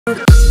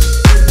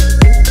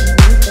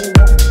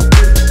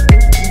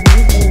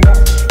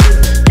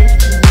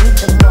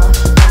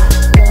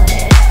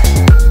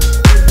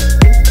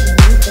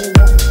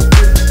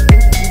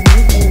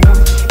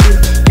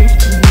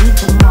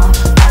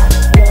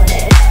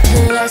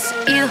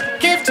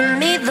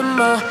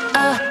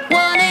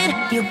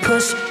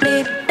Push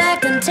me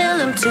back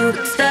until I'm 2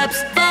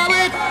 steps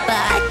forward,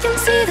 but I can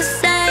see the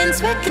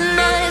signs,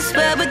 recognize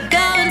where we're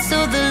going.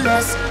 So the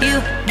less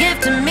you give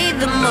to me,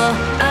 the more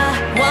I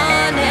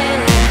want it.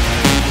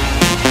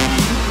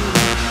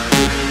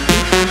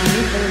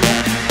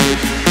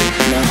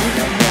 No,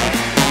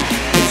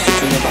 I used to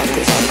dream about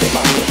this.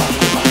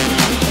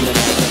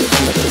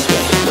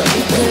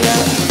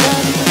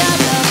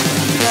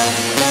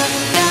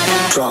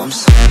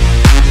 Drums.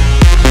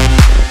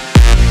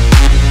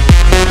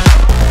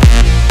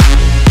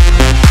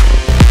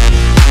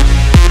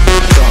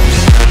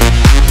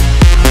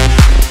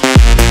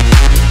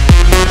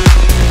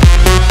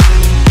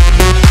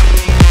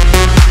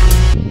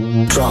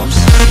 Drums.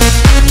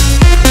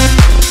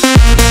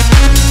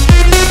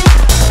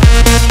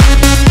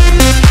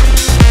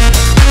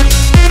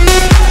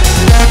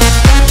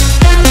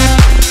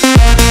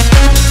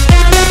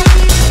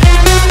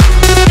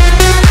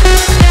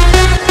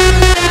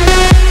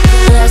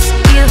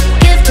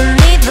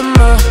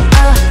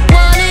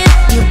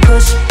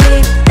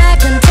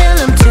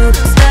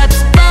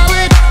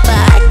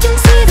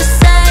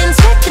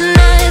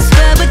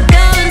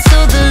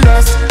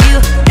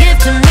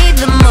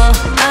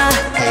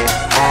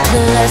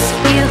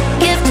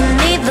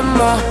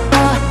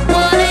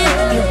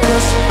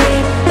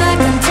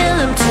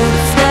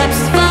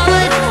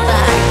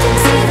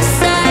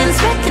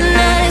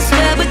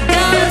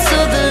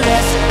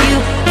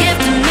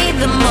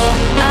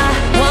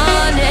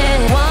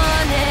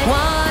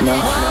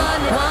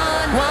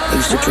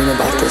 Dream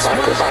about this.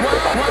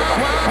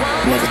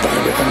 Never thought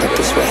it would end up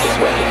this way.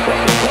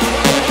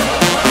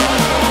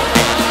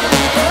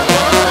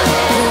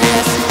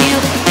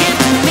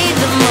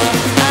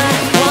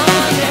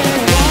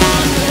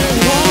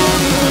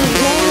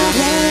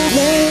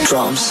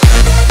 Drums.